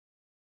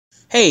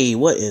Hey,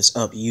 what is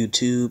up,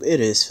 YouTube?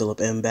 It is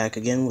Philip M back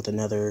again with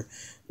another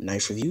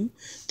knife review.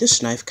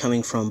 This knife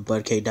coming from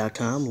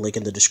budk.com, link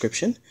in the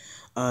description.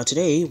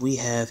 Today we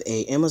have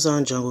a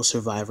Amazon Jungle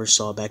Survivor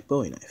sawback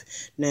Bowie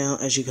knife. Now,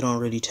 as you can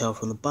already tell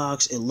from the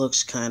box, it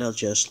looks kind of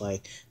just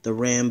like the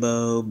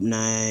Rambo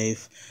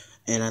knife,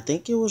 and I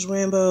think it was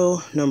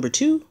Rambo number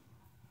 2,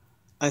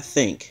 I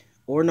think,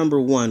 or number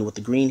 1 with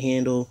the green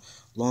handle,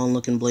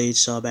 long-looking blade,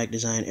 sawback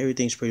design.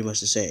 Everything's pretty much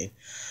the same.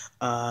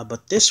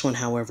 But this one,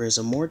 however, is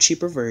a more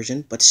cheaper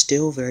version, but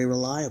still very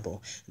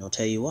reliable. And I'll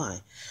tell you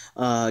why.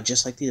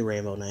 Just like the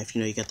Rambo knife,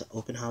 you got the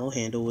open hollow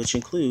handle, which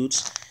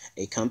includes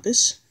a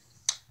compass,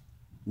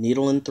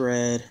 needle and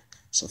thread,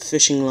 some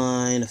fishing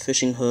line, a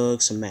fishing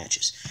hook, some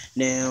matches.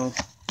 Now,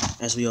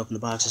 as we open the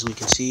box, as we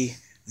can see,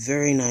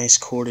 very nice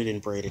corded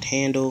and braided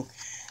handle.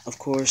 Of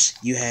course,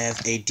 you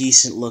have a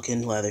decent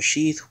looking leather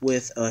sheath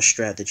with a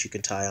strap that you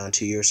can tie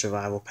onto your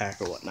survival pack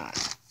or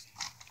whatnot.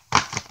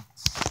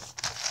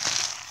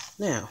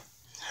 Now,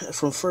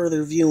 from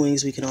further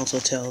viewings, we can also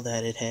tell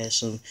that it has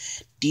some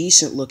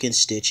decent looking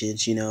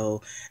stitches,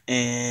 and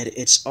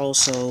it's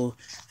also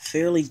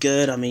fairly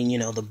good. I mean,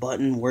 the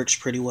button works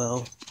pretty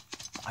well.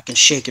 I can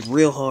shake it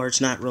real hard.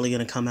 It's not really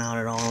going to come out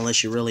at all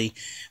unless you really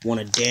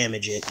want to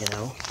damage it,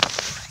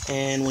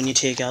 And when you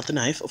take out the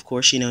knife, of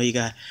course, you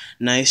got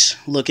nice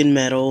looking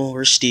metal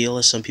or steel,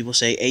 as some people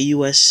say,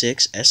 AUS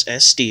 6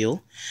 SS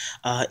steel.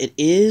 It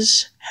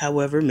is,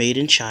 however, made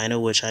in China,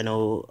 which I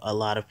know a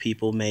lot of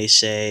people may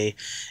say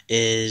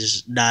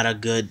is not a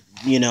good,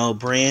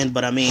 brand.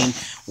 But I mean,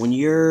 when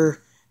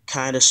you're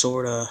kind of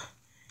sort of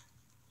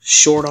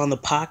short on the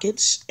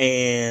pockets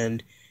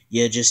and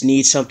you just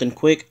need something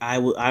quick, I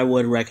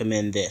would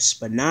recommend this,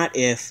 but not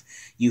if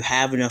you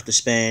have enough to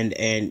spend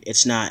and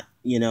it's not,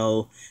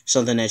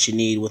 something that you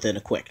need within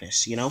a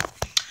quickness,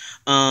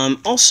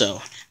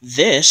 Also,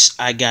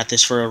 I got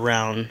this for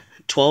around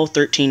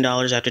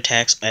 $13 after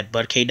tax at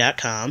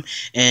budk.com,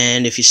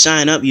 and if you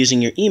sign up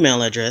using your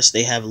email address,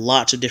 they have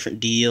lots of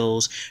different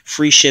deals,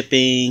 free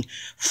shipping,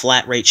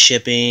 flat rate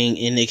shipping,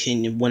 and they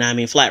can, when I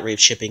mean flat rate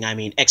shipping, I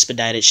mean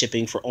expedited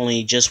shipping for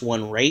only just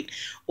one rate,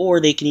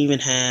 or they can even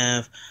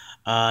have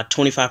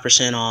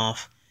 25%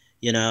 off,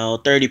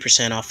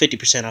 30% off,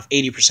 50% off,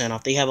 80%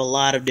 off. They have a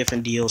lot of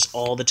different deals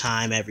all the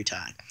time, every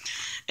time.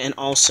 And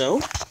also,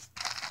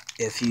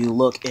 if you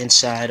look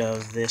inside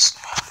of this,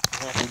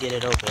 I can get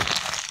it open,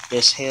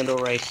 this handle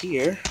right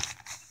here,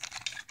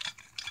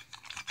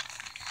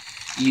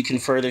 you can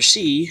further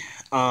see,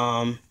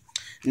 now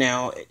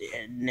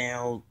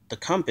the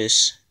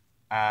compass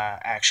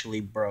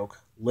actually broke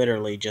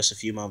literally just a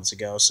few moments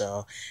ago,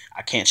 so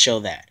I can't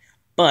show that.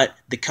 But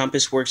the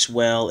compass works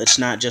well. It's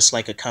not just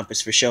like a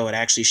compass for show. It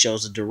actually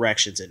shows the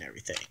directions and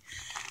everything.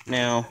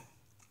 Now,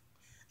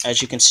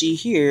 as you can see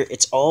here,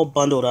 it's all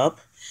bundled up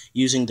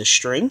using the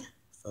string.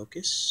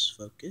 Focus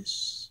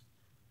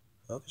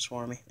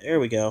for me. There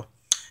we go.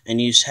 And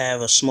you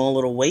have a small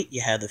little weight.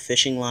 You have the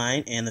fishing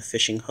line and the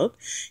fishing hook.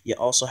 You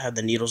also have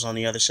the needles on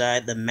the other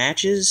side. The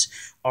matches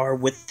are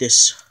with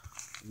this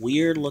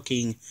weird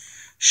looking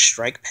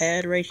strike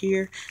pad right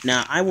here.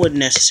 Now, I wouldn't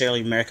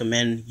necessarily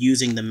recommend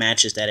using the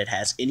matches that it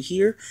has in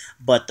here,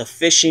 but the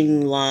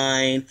fishing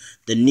line,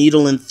 the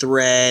needle and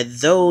thread,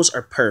 those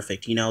are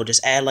perfect.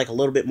 Just add like a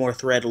little bit more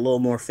thread, a little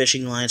more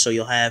fishing line, so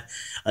you'll have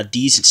a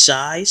decent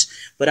size.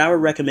 But I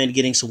would recommend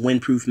getting some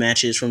windproof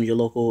matches from your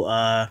local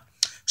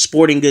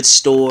sporting goods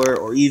store,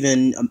 or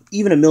even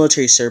a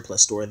military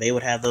surplus store. They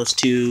would have those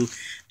too.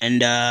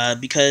 And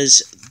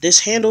because this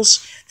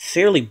handle's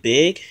fairly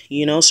big,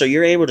 so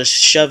you're able to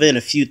shove in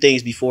a few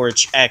things before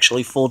it's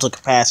actually full to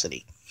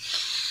capacity.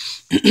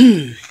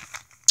 And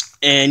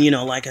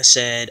like I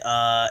said,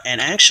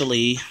 and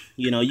actually,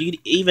 you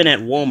even at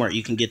Walmart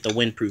you can get the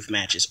windproof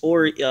matches,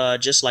 or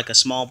just like a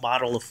small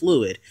bottle of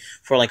fluid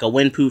for like a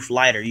windproof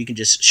lighter. You can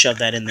just shove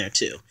that in there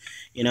too,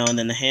 and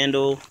then the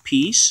handle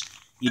piece,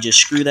 you just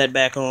screw that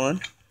back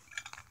on,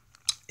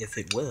 if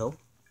it will.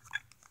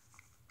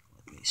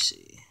 Let me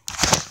see.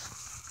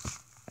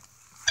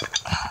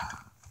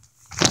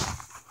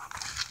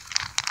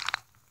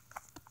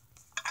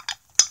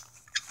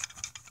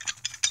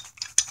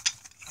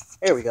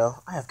 There we go.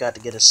 I have got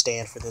to get a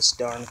stand for this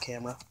darn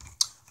camera.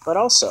 But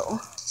also,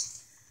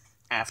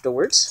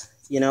 afterwards,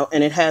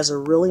 and it has a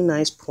really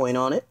nice point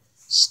on it.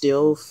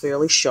 Still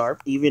fairly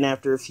sharp, even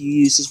after a few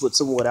uses with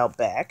some wood out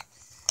back.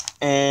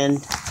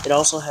 And it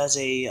also has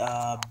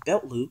a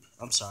belt loop.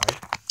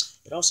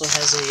 It also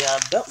has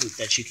a belt loop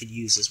that you could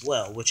use as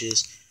well, which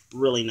is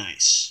really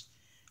nice.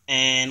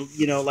 And,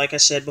 like I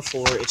said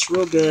before, it's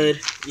real good.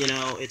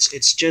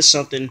 It's just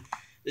something,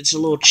 it's a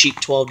little cheap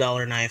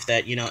 $12 knife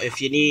that,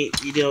 if you need,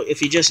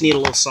 if you just need a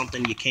little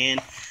something, you can.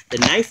 The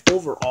knife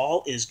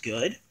overall is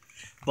good,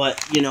 but,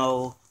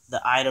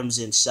 the items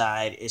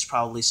inside is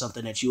probably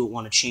something that you would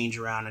want to change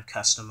around and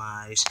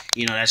customize.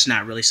 That's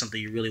not really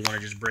something you really want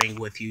to just bring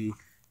with you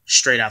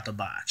straight out the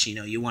box.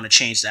 You want to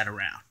change that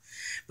around.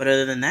 But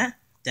other than that,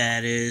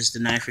 that is the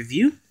knife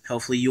review.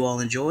 Hopefully you all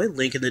enjoy.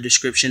 Link in the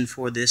description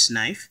for this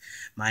knife.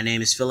 My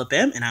name is Philip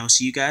M, and I will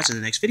see you guys in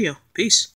the next video. Peace.